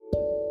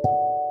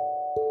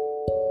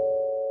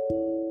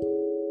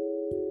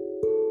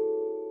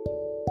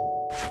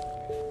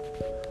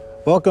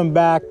Welcome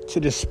back to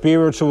the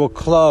Spiritual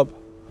Club.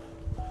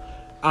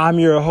 I'm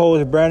your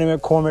host, Brandon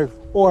McCormick,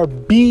 or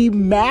B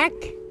Mac.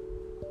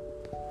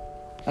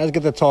 Let's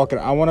get to talking.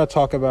 I want to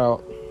talk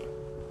about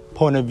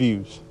point of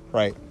views,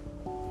 right?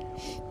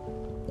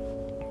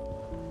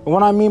 And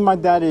what I mean by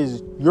that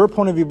is your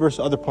point of view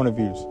versus other point of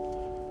views.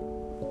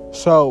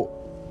 So,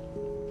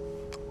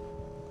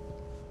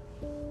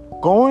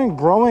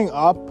 growing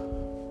up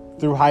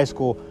through high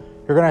school,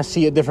 you're going to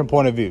see a different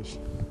point of views.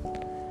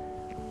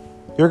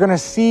 You're going to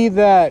see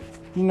that,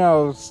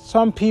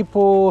 some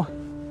people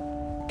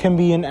can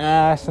be an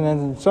ass and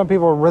then some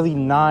people are really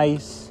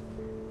nice.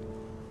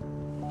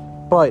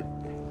 But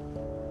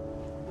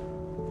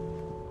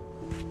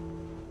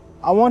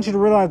I want you to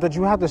realize that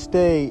you have to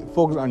stay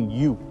focused on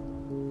you.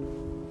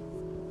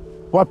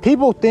 What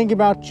people think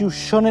about you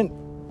shouldn't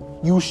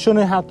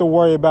have to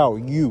worry about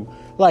you.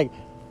 And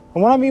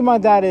what I mean by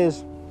that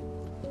is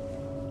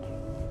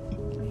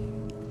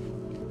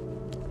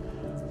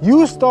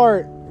you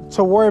start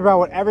to worry about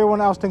what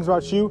everyone else thinks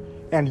about you,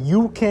 and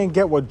you can't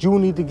get what you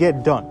need to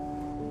get done.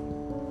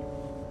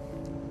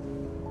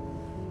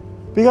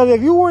 Because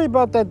if you worry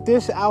about that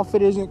this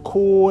outfit isn't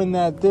cool and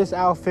that this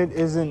outfit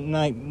isn't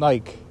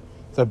like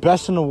the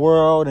best in the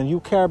world, and you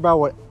care about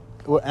what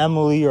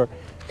Emily or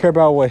care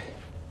about what,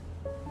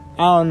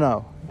 I don't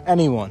know,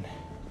 anyone,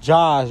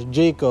 Josh,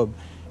 Jacob,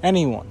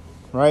 anyone,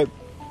 right?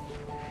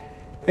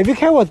 If you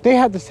care what they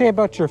have to say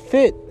about your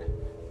fit,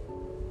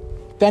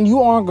 then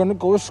you aren't going to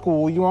go to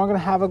school. You aren't going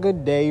to have a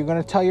good day. You're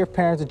going to tell your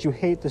parents that you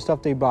hate the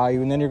stuff they buy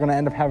you. And then you're going to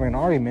end up having an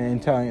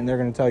argument and they're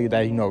going to tell you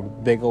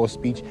that, big old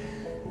speech.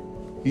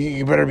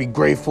 You better be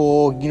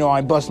grateful. I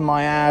busted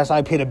my ass.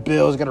 I pay the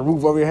bills. Got a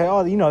roof over your head.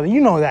 Oh, you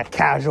know that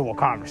casual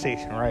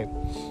conversation, right?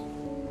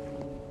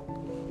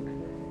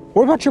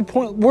 Worry about your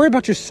point. Worry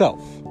about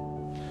yourself.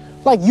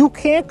 You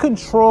can't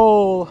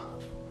control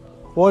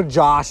what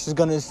Josh is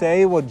going to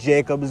say, what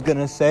Jacob is going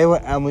to say,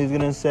 what Emily's going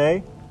to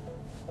say.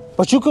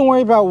 But you can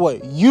worry about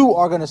what you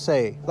are going to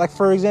say.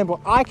 For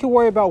example, I can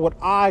worry about what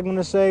I'm going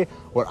to say,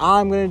 what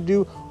I'm going to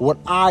do, what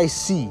I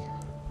see.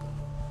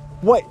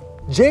 What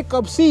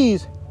Jacob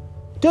sees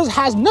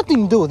has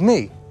nothing to do with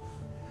me.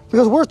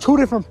 Because we're two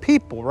different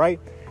people, right?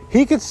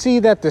 He could see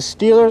that the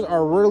Steelers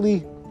are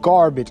really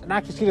garbage, and I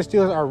can see the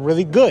Steelers are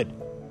really good.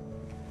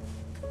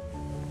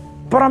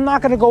 But I'm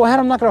not going to go ahead.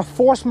 I'm not going to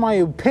force my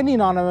opinion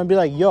on him and be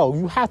like, yo,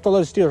 you have to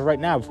love the Steelers right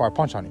now before I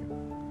punch on you.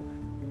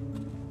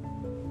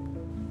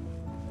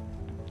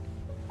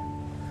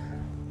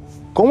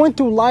 Going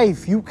through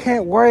life, you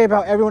can't worry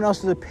about everyone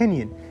else's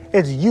opinion.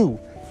 It's you.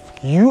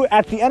 You,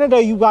 at the end of the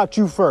day, you got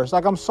you first.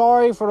 I'm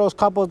sorry for those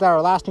couples that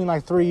are lasting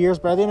 3 years,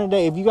 but at the end of the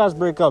day, if you guys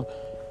break up,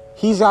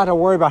 he's got to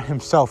worry about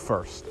himself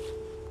first.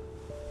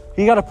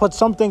 He got to put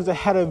some things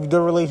ahead of the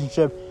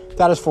relationship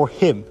that is for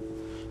him.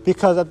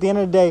 Because at the end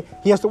of the day,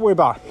 he has to worry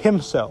about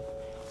himself.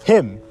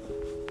 Him.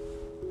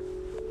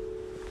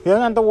 He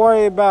doesn't have to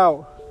worry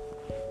about,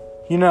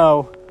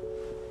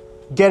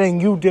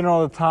 getting you dinner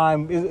all the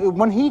time.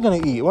 When he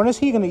gonna eat? When is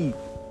he gonna eat?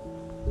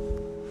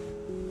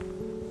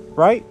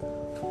 Right?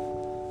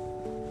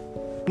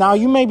 Now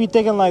you may be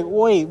thinking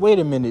wait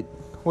a minute.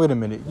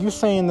 You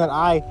saying that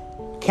I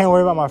can't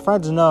worry about my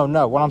friends? No.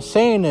 What I'm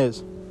saying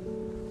is,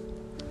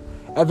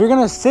 if you're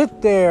gonna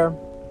sit there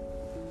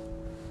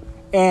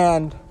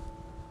and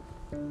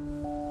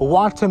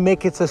want to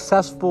make it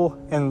successful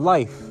in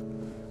life,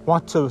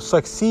 want to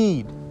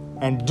succeed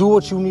and do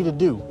what you need to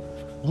do,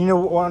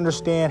 you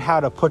understand how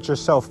to put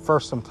yourself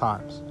first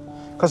sometimes.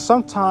 Because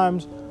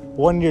sometimes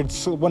when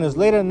it's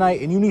late at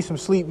night and you need some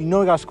sleep, you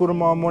got school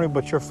tomorrow morning,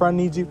 but your friend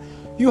needs you,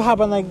 you hop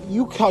on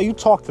you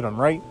talk to them,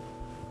 right?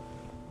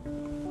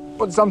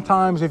 But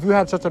sometimes if you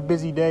had such a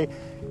busy day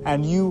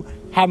and you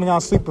haven't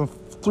gone sleeping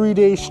 3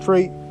 days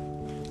straight,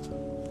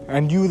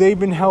 and you've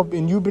been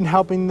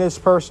helping this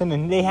person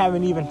and they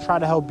haven't even tried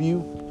to help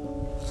you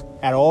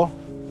at all,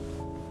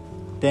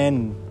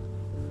 then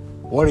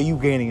what are you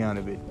gaining out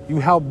of it? You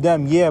help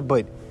them, yeah,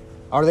 but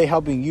are they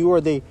helping you?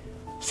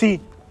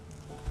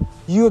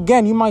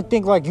 You might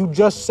think you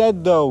just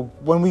said, though,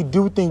 when we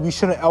do things, we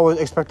shouldn't always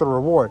expect a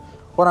reward.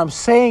 What I'm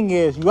saying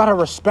is you got to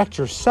respect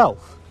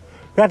yourself.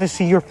 You have to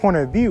see your point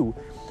of view.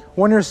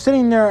 When you're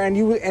sitting there and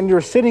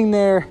you're sitting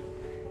there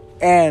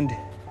and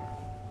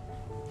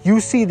you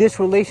see this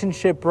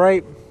relationship,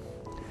 right?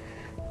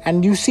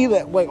 And you see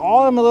that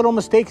all them little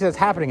mistakes that's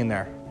happening in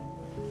there.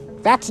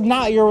 That's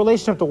not your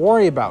relationship to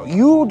worry about.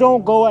 You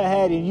don't go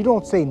ahead and you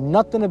don't say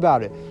nothing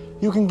about it.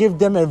 You can give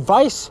them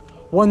advice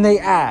when they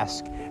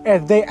ask.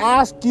 If they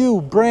ask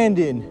you,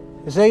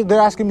 Brandon, they're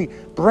asking me,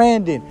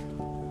 Brandon,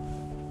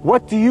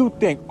 what do you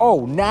think?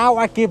 Oh, now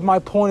I give my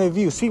point of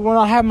view. See, when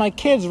I have my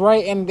kids,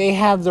 right, and they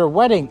have their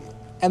wedding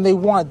and they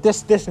want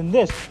this, and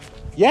this.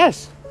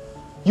 Yes,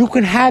 you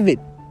can have it.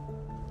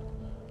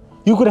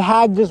 You could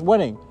have this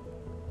wedding.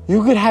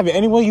 You could have it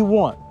any way you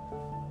want.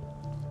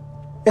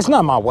 It's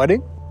not my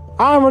wedding.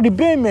 I've already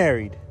been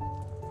married.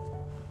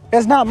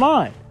 It's not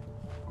mine.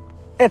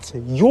 It's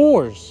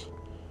yours.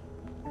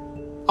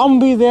 I'm gonna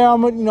be there.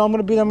 I'm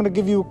gonna be there. I'm gonna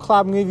give you a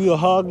clap. I'm gonna give you a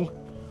hug.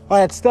 All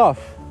that stuff.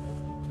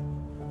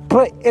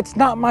 But it's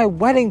not my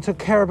wedding to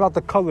care about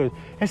the colors.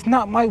 It's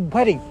not my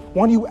wedding.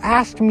 When you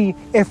ask me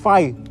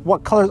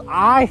what colors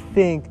I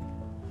think,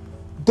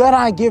 then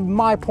I give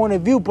my point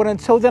of view. But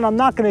until then, I'm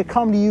not going to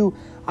come to you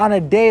on a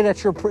day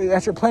that you're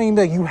planning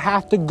that you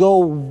have to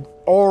go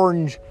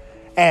orange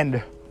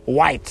and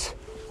white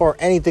or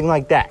anything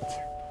like that.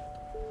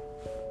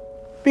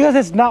 Because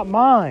it's not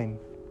mine.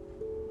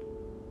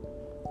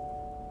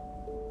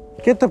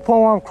 Get the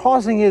point where I'm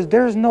crossing is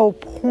there's no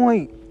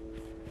point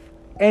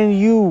in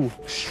you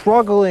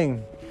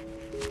struggling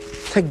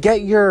to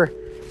get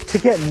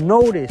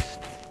noticed.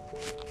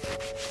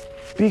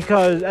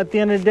 Because at the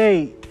end of the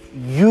day,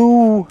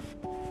 you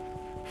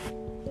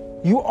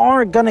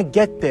aren't gonna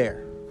get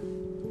there.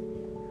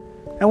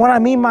 And what I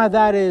mean by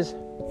that is,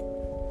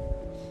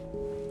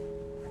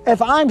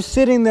 if I'm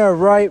sitting there,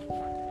 right,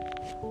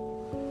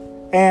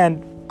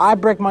 and I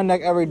break my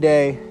neck every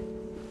day,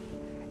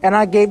 and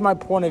I gave my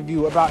point of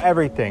view about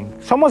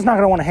everything, someone's not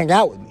gonna want to hang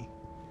out with me.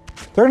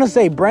 They're gonna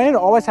say, Brandon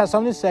always has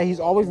something to say.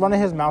 He's always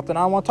running his mouth, and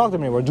I don't want to talk to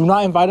him anymore. Do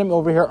not invite him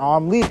over here, or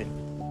I'm leaving.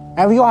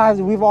 And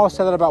we've all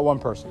said that about one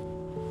person.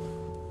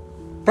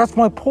 That's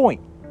my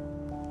point.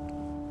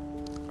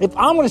 If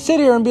I'm going to sit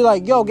here and be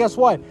like, yo, guess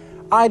what?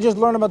 I just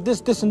learned about this,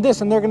 this, and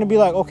this. And they're going to be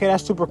like, okay,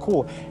 that's super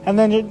cool. And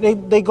then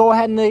they go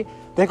ahead and they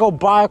go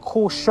buy a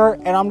cool shirt.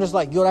 And I'm just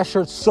like, yo, that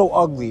shirt's so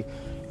ugly.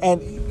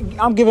 And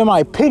I'm giving my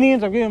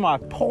opinions. I'm giving my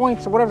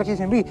points or whatever the case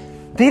may be.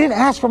 They didn't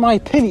ask for my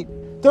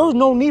opinion. There was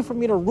no need for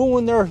me to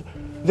ruin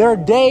their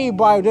day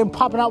by them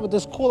popping out with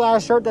this cool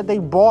ass shirt that they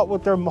bought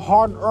with their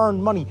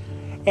hard-earned money.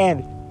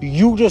 And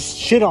you just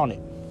shit on it.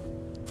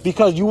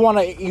 Because you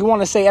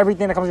want to say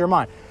everything that comes to your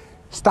mind.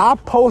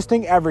 Stop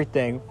posting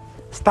everything.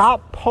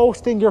 Stop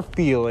posting your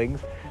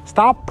feelings.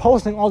 Stop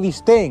posting all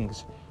these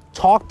things.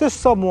 Talk to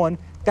someone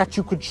that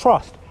you could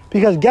trust.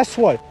 Because guess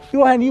what? You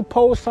go ahead and you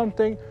post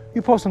something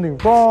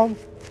wrong,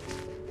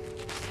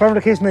 whatever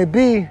the case may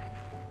be,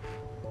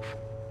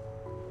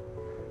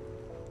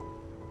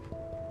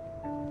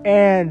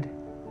 and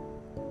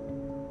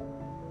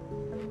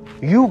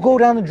you go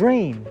down the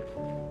drain.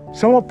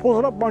 Someone pulls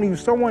it up on you.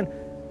 Someone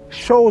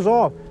shows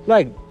off.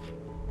 Like,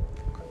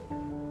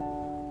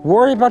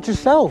 worry about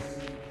yourself.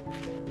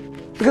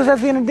 Because at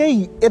the end of the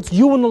day, it's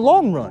you in the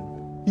long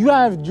run. You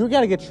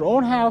gotta get your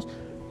own house.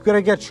 You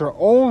gotta get your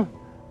own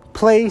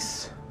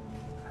place.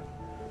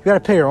 You gotta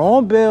pay your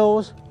own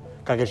bills.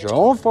 Gotta get your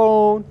own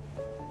phone.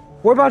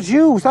 What about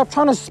you? Stop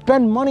trying to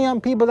spend money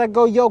on people that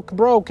go, yo,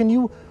 bro, can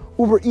you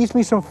Uber Eats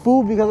me some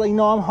food because, like,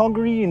 I'm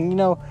hungry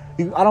and, I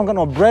don't got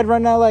no bread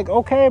right now. Like,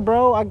 okay,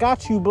 bro, I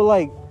got you. But,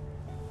 like,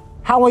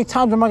 how many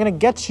times am I going to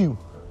get you?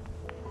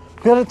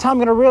 Because at the time I'm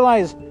going to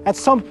realize at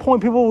some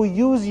point people will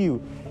use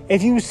you.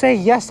 If you say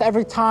yes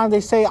every time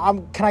they say,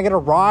 can I get a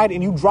ride?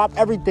 And you drop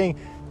everything,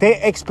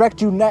 they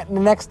expect you the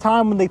next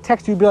time when they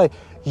text you, be like,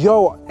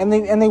 yo, and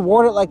they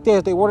word it like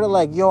this. They word it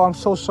like, yo, I'm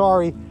so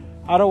sorry.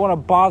 I don't want to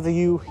bother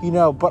you,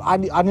 but I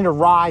need a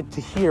ride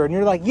to here. And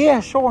you're like, yeah,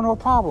 sure, no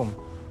problem.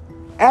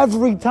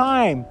 Every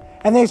time.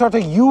 And they start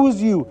to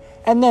use you.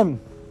 And then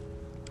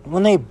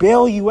when they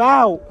bail you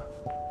out,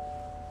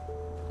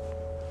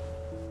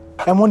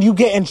 and when you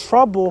get in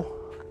trouble,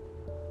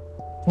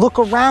 look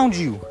around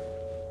you.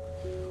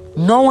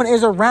 No one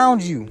is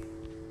around you.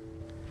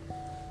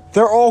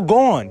 They're all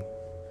gone.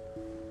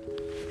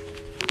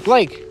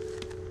 Like,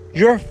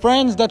 your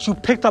friends that you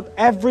picked up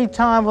every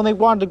time when they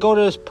wanted to go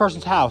to this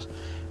person's house.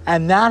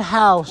 And that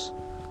house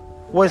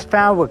was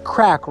found with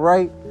crack,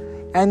 right?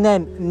 And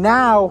then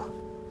now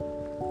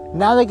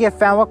they get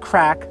found with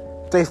crack.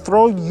 They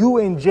throw you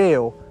in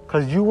jail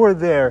because you were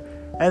there.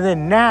 And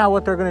then now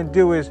what they're going to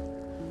do is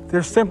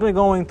they're simply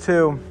going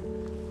to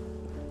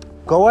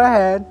go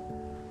ahead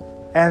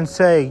and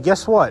say,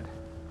 guess what?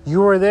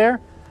 You were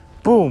there.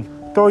 Boom.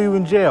 Throw you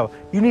in jail.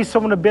 You need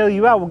someone to bail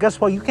you out. Well, guess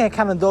what? You can't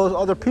count on those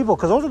other people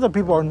because those other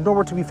people are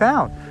nowhere to be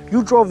found.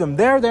 You drove them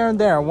there, and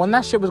there. And when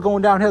that shit was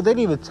going downhill, they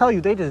didn't even tell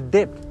you. They just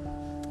dipped.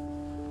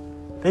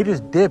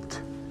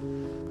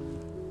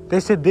 They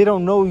said they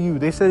don't know you.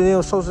 They said they don't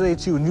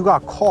associate you, and you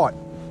got caught.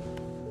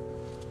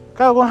 You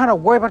gotta learn how to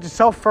worry about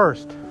yourself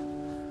first.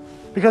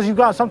 Because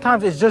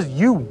sometimes it's just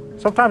you.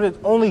 Sometimes it's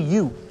only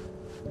you.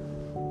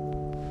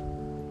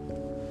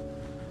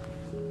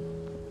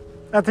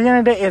 At the end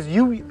of the day, it's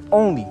you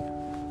only.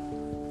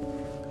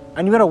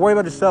 And you gotta worry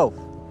about yourself.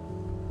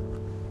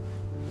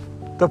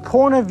 The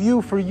point of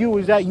view for you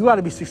is that you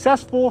gotta be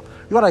successful.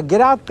 You gotta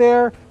get out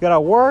there. You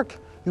gotta work.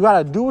 You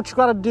gotta do what you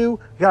gotta do. You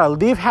gotta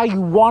live how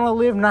you wanna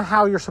live, not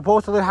how you're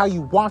supposed to live, how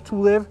you want to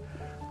live.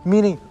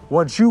 Meaning,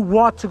 what you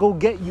want to go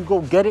get, you go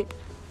get it.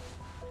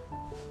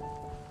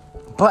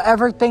 But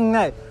everything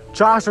that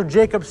Josh or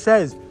Jacob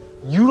says,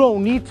 you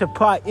don't need to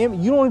put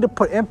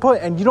input,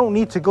 and you don't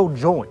need to go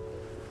join.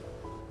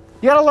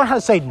 You gotta learn how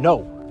to say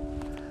no.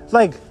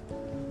 Like,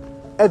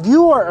 if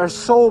you're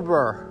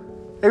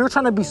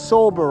trying to be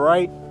sober,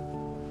 right?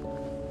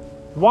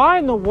 Why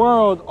in the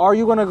world are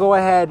you gonna go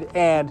ahead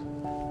and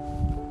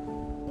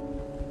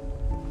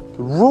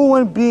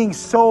ruin being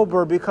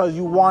sober because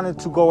you wanted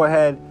to go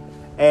ahead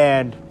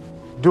and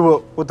do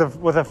it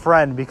with a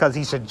friend because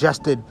he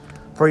suggested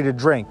for you to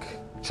drink,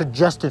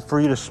 suggested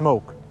for you to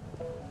smoke.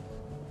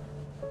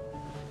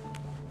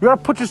 You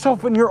gotta put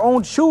yourself in your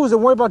own shoes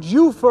and worry about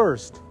you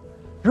first.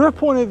 Your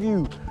point of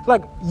view.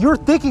 Like, you're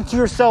thinking to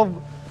yourself,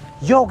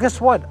 yo,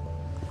 guess what?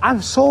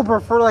 I'm sober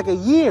for like a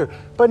year.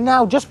 But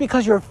now, just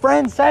because your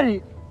friend said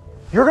it,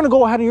 you're gonna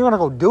go ahead and you're gonna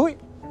go do it?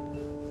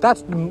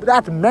 That's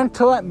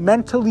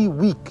mentally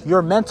weak.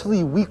 You're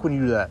mentally weak when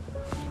you do that.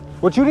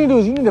 What you need to do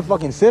is you need to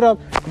fucking sit up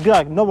and be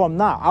like, no, I'm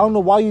not. I don't know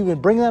why you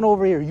even bring that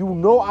over here. You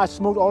know I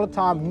smoked all the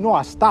time. You know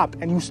I stopped,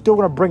 and you still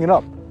gonna bring it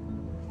up.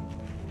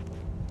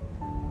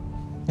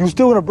 You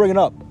still gonna bring it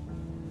up.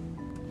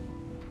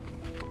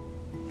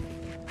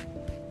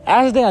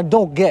 That's the thing I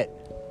don't get.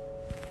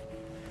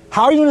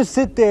 How are you gonna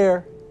sit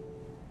there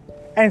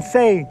and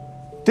say,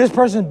 this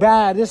person's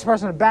bad, this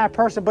person's a bad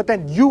person, but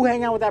then you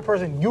hang out with that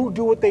person, you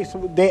do what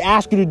they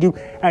ask you to do,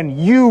 and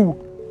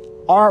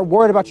you aren't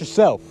worried about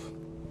yourself?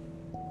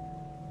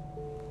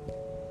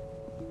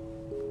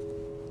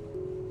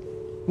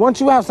 Once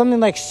you have something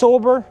like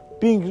sober,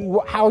 being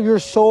how you're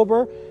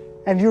sober,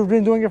 and you've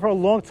been doing it for a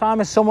long time,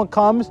 and someone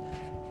comes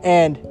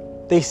and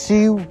they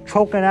see you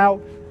choking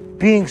out,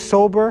 being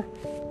sober,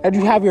 and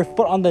you have your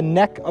foot on the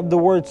neck of the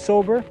word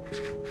sober,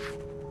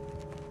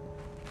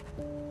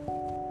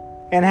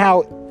 and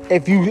how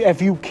if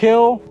you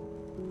kill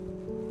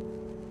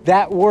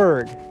that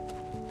word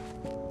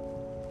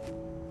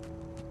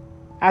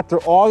after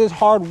all this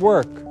hard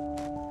work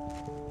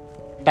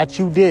that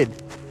you did,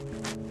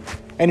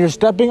 and you're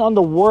stepping on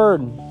the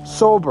word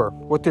sober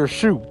with your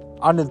shoe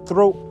on the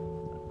throat,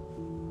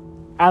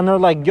 and they're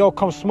like, yo,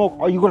 come smoke.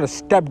 Are you going to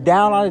step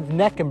down on his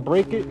neck and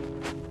break it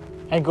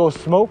and go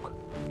smoke?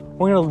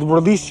 We're going to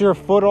release your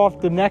foot off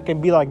the neck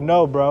and be like,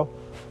 no, bro,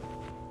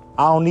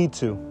 I don't need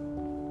to.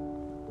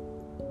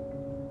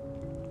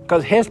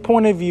 Because his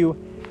point of view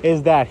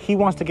is that he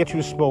wants to get you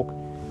to smoke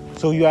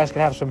so you guys can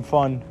have some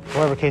fun,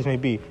 whatever the case may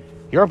be.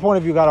 Your point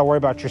of view, got to worry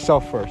about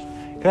yourself first.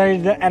 Because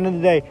at the end of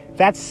the day,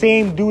 that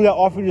same dude that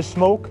offered you to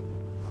smoke,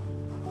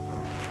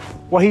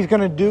 what he's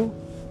going to do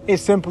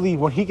is simply,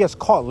 when he gets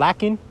caught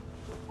lacking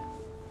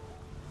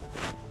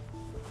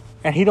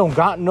and he don't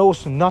got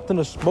nothing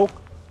to smoke,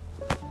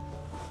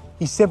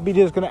 he's simply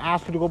just going to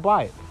ask you to go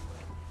buy it.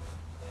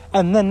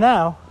 And then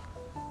now,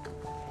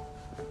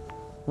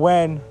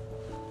 when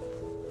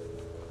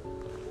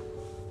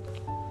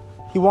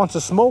he wants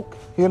to smoke,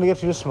 he's going to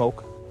get you to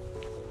smoke.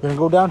 You're going to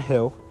go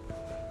downhill.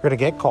 You're going to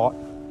get caught.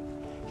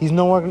 He's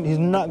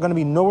not going to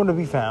be nowhere to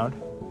be found.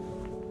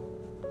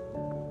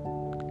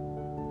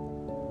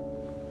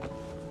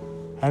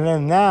 And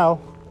then now,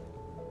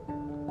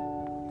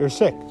 you're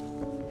sick.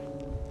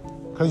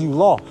 Because you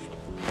lost.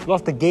 You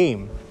lost the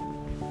game.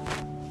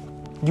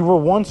 You were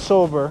once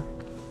sober,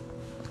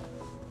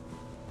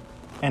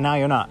 and now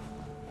you're not.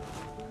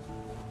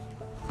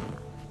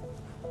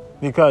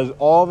 Because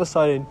all of a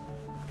sudden,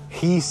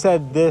 he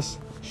said this,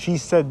 she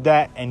said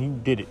that, and you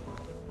did it.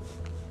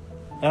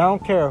 And I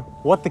don't care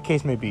what the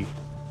case may be.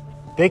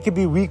 They could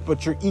be weak,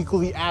 but you're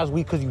equally as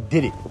weak because you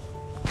did it.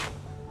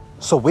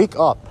 So wake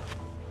up.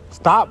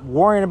 Stop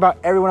worrying about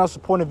everyone else's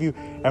point of view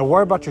and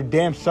worry about your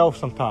damn self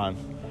sometimes.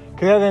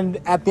 Because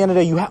then at the end of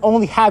the day, you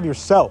only have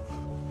yourself.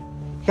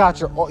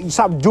 You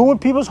stop doing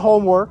people's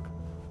homework.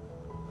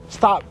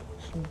 Stop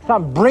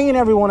bringing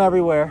everyone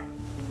everywhere.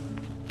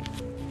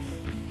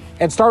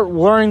 And start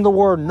learning the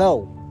word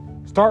no.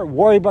 Start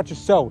worrying about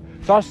yourself.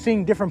 Start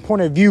seeing different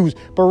point of views,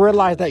 but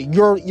realize that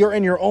you're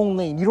in your own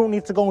lane. You don't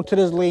need to go into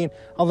this lane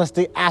unless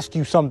they ask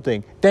you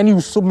something. Then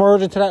you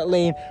submerge into that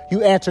lane,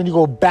 you answer, and you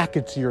go back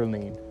into your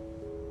lane.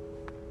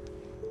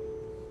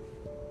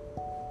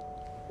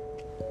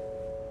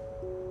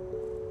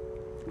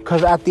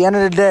 Because at the end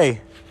of the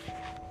day,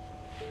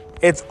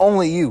 it's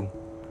only you.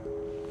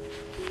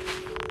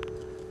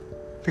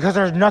 Because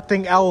there's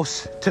nothing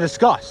else to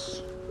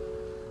discuss.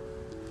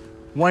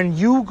 When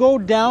you go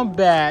down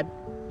bad,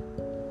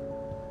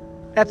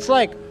 that's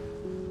like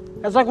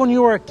when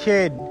you were a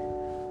kid,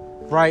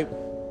 right?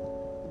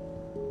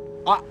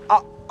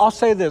 I'll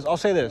say this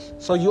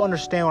so you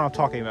understand what I'm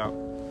talking about.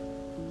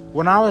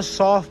 When I was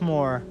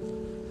sophomore,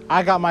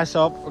 I got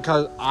myself,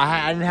 because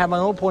I didn't have my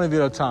own point of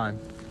view at the time,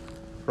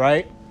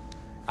 right?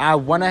 I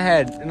went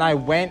ahead and I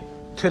went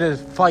to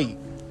this fight,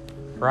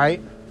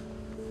 right?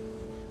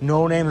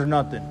 No names or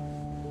nothing.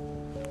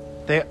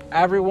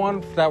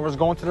 Everyone that was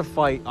going to the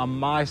fight on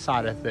my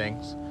side of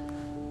things,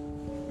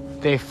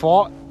 they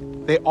fought,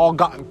 they all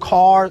got in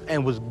cars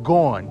and was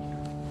gone.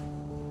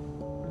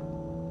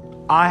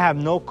 I have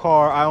no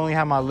car, I only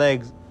have my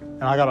legs,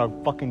 and I got a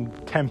fucking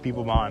 10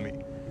 people behind me.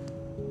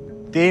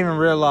 They didn't even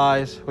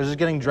realize, I was just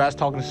getting dressed,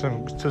 talking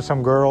to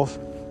some girls.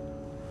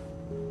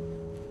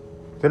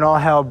 Then all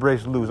hell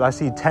breaks loose. I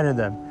see 10 of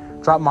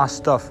them, drop my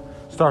stuff,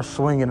 start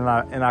swinging, and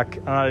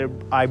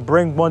I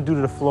bring one dude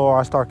to the floor.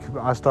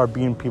 I start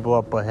beating people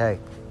up. But hey,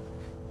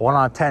 1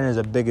 on 10 is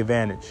a big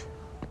advantage,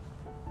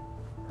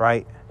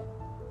 right?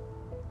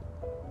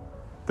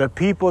 The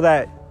people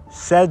that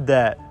said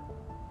that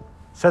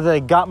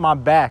they got my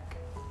back,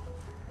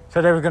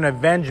 said they were gonna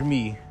avenge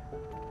me,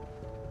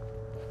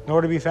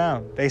 Nowhere to be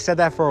found. They said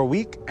that for a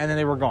week, and then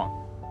they were gone.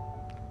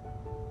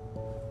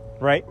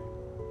 Right?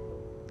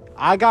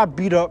 I got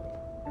beat up.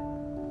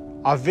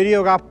 A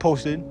video got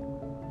posted.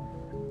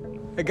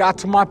 It got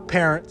to my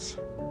parents.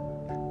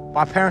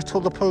 My parents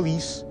told the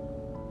police.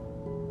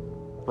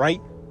 Right?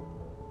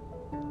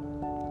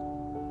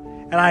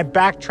 And I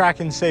backtrack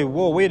and say,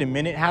 whoa, wait a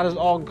minute. How does it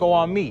all go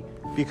on me?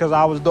 Because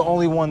I was the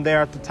only one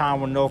there at the time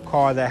with no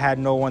car, that had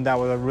no one that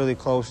was really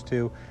close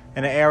to,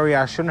 in an area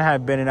I shouldn't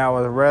have been in. I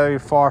was very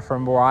far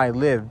from where I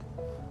lived.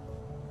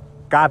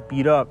 Got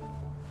beat up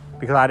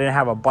because I didn't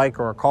have a bike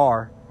or a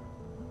car,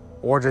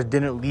 or just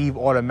didn't leave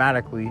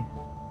automatically.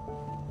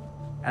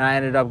 And I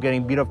ended up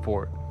getting beat up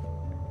for it.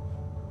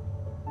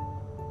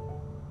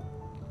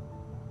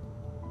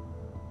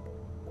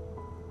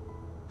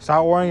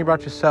 Stop worrying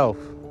about yourself.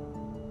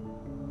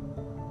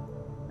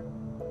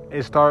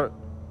 And start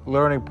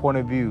learning point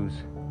of views.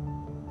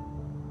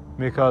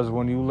 Because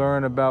when you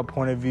learn about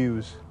point of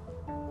views,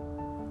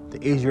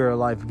 the easier your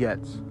life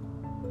gets.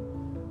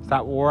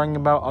 Stop worrying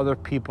about other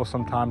people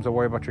sometimes, and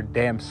worry about your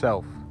damn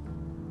self.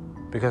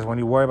 Because when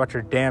you worry about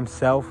your damn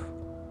self,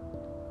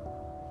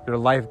 your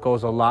life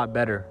goes a lot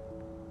better.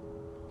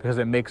 Because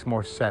it makes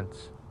more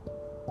sense.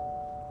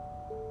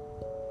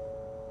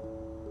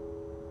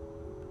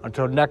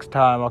 Until next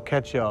time, I'll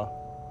catch y'all.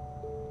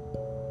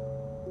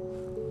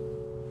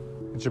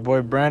 It's your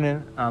boy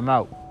Brandon. I'm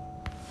out.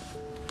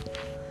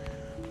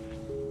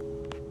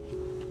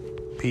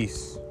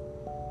 Peace.